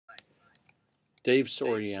Dave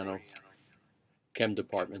Soriano, Chem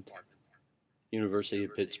Department, University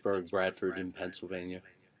of Pittsburgh, Bradford in Pennsylvania.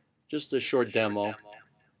 Just a short demo,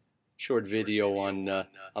 short video on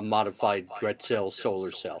a modified Gratzel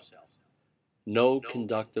solar cell. No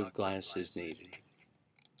conductive glass is needed.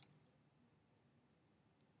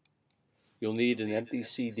 You'll need an empty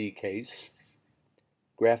CD case,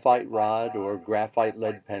 graphite rod or graphite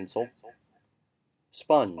lead pencil,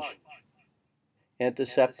 sponge,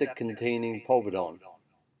 antiseptic containing povidone,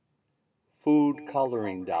 food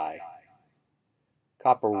coloring dye,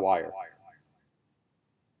 copper wire,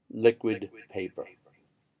 liquid paper.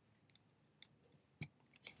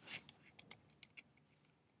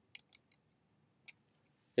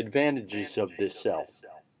 Advantages of this cell.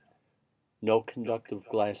 No conductive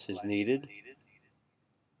glass is needed.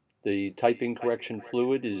 The typing correction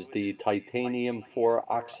fluid is the titanium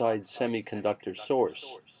 4 oxide semiconductor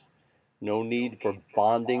source. No need for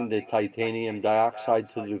bonding the titanium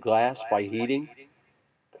dioxide to the glass by heating,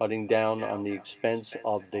 cutting down on the expense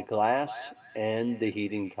of the glass and the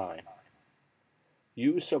heating time.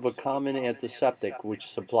 Use of a common antiseptic which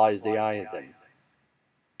supplies the iodine.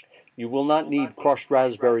 You will not need crushed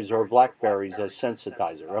raspberries or blackberries as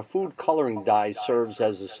sensitizer. A food coloring dye serves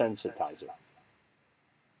as a sensitizer.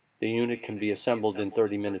 The unit can be assembled in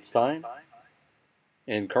 30 minutes time,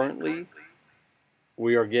 and currently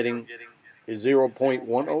we are getting a 0.10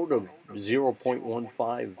 to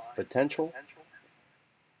 0.15 potential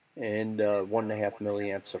and 1.5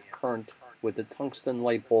 milliamps of current with a tungsten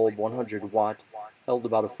light bulb, 100 watt, held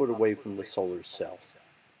about a foot away from the solar cell.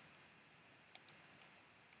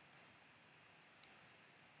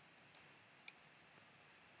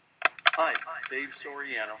 Hi, Dave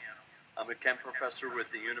Soriano. I'm a chem professor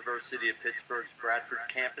with the University of Pittsburgh's Bradford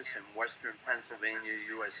campus in Western Pennsylvania,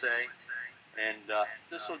 USA. And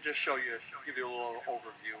this will just give you a little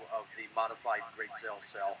overview of the modified Gratzel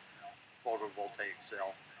cell, photovoltaic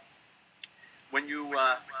cell. When you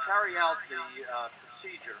carry out the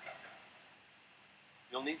procedure,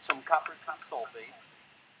 you'll need some copper sulfate.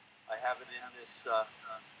 I have it in this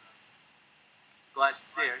glass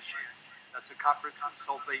dish. That's a copper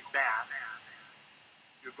sulfate bath.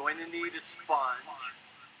 You're going to need a sponge.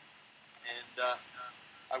 And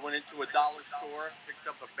I went into a dollar store, picked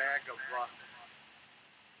up a bag of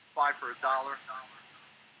 5 for $1.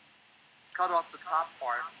 Cut off the top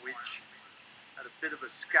part, which had a bit of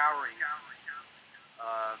a scouring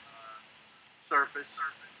surface.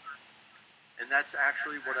 And that's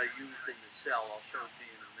actually what I used in the cell. I'll show it to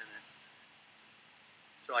you in a minute.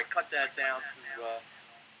 So I cut that down to,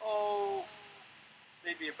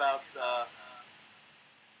 maybe about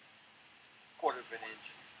quarter of an inch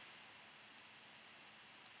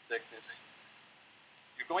thickness.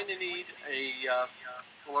 You're going to need a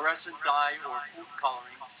fluorescent dye or food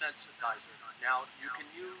coloring sensitizer. Now, you can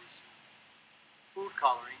use food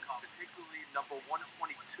coloring, particularly number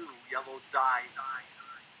 122 yellow dye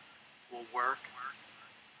will work.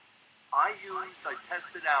 I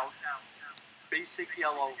tested out basic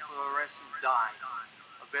yellow fluorescent dye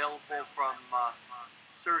available from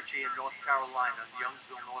Surgery in North Carolina,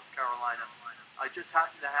 Youngsville, North Carolina. I just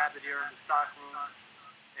happen to have it here in the stock room,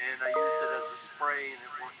 and I used it as a spray, and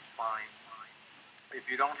it works fine. If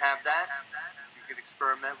you don't have that, you can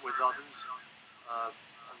experiment with others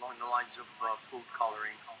along the lines of food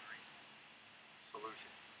coloring solution.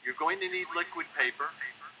 You're going to need liquid paper,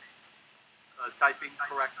 typing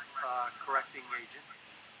correcting agent,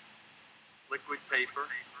 liquid paper.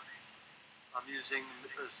 I'm using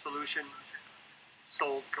a solution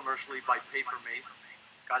sold commercially by Papermate.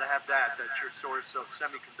 Got to have that. That's your source of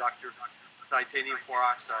semiconductor titanium 4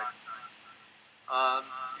 oxide.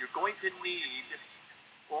 You're going to need,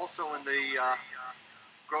 also in the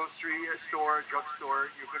grocery store,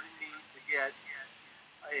 drugstore, you're going to need to get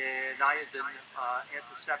an iodine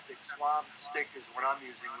antiseptic swab stick is what I'm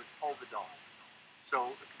using with povidone.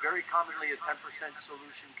 So very commonly a 10%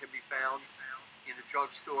 solution can be found in a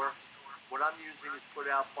drugstore. What I'm using is put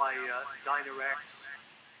out by Dynarex,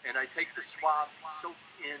 and I take the swab, soak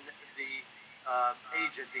in the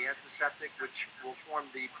agent, the antiseptic, which will form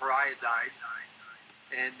the periodide,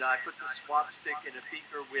 and I put the swab stick in a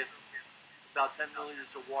beaker with about 10 milliliters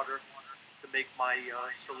of water to make my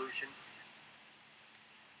solution.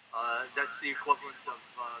 That's the equivalent of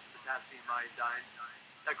potassium iodine.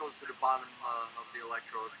 That goes to the bottom of the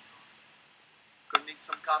electrode. Gonna need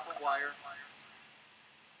some copper wire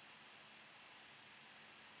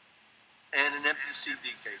and an empty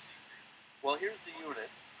CD case. Well, here's the unit,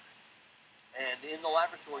 and in the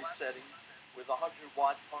laboratory setting with a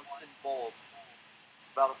 100-watt tungsten bulb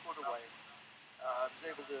about a foot away, I was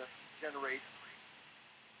able to generate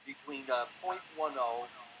between between 0.10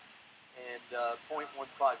 and 0.15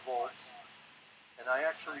 volts, and I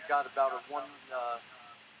actually got about a 1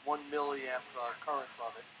 milliamp current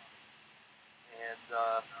from it, and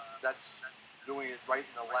that's doing it right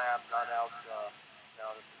in the lab, not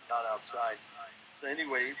outside. So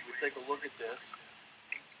anyway, we take a look at this,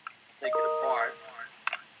 take it apart,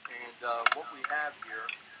 and what we have here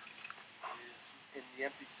is, in the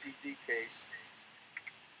empty CD case,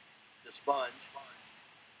 the sponge,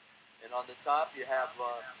 and on the top you have,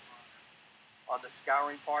 on the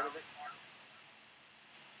scouring part of it,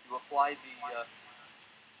 you apply the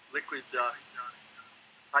liquid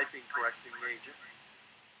typing correcting agent.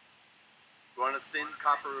 Run a thin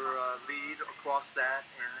copper lead across that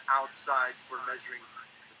and outside for measuring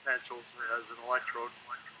potentials as an electrode.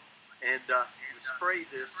 And you spray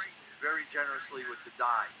this very generously with the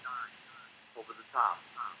dye over the top.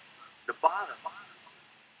 The bottom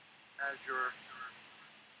has your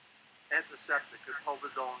antiseptic, a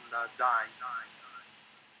povidone dye.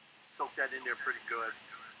 Soak that in there pretty good.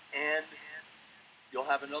 And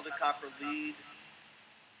you'll have another copper lead.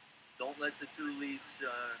 Don't let the two leads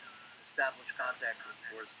establish contact, of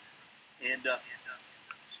course. And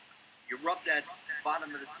you rub that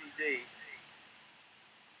bottom of the CD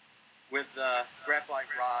with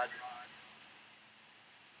graphite rod,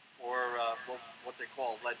 or what they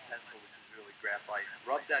call lead pencil, which is really graphite.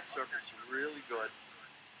 Rub that surface really good,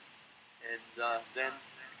 and then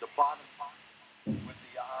the bottom with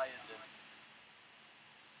the iron and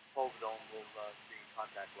povidone will be in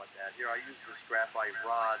contact like that. Here I use this graphite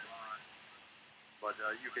rod, but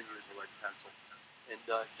you can use a lead pencil. And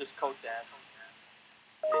just coat that, and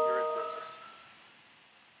you're in business.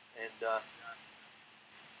 And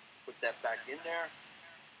put that back in there.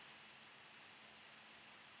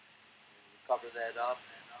 And cover that up,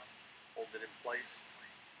 hold it in place.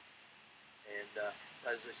 And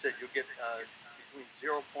as I said, you'll get between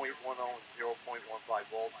 0.10 and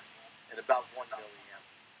 0.15 volts and about 1 milliamp.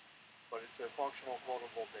 But it's a functional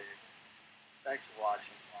photovoltaic. Thanks for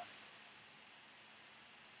watching.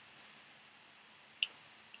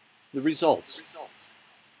 The results: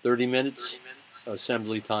 30 minutes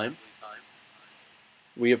assembly time.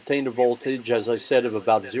 We obtained a voltage, as I said, of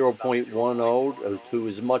about 0.10 to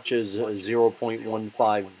as much as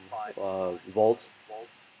 0.15 volts,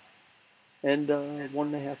 and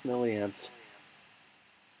 1.5 milliamps.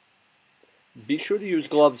 Be sure to use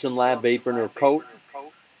gloves and lab apron or coat.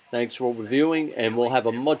 Thanks for reviewing, and we'll have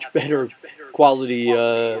a much better quality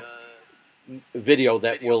video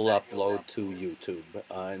that we'll upload to YouTube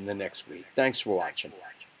in the next week. Thanks for watching.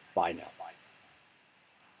 Bye now.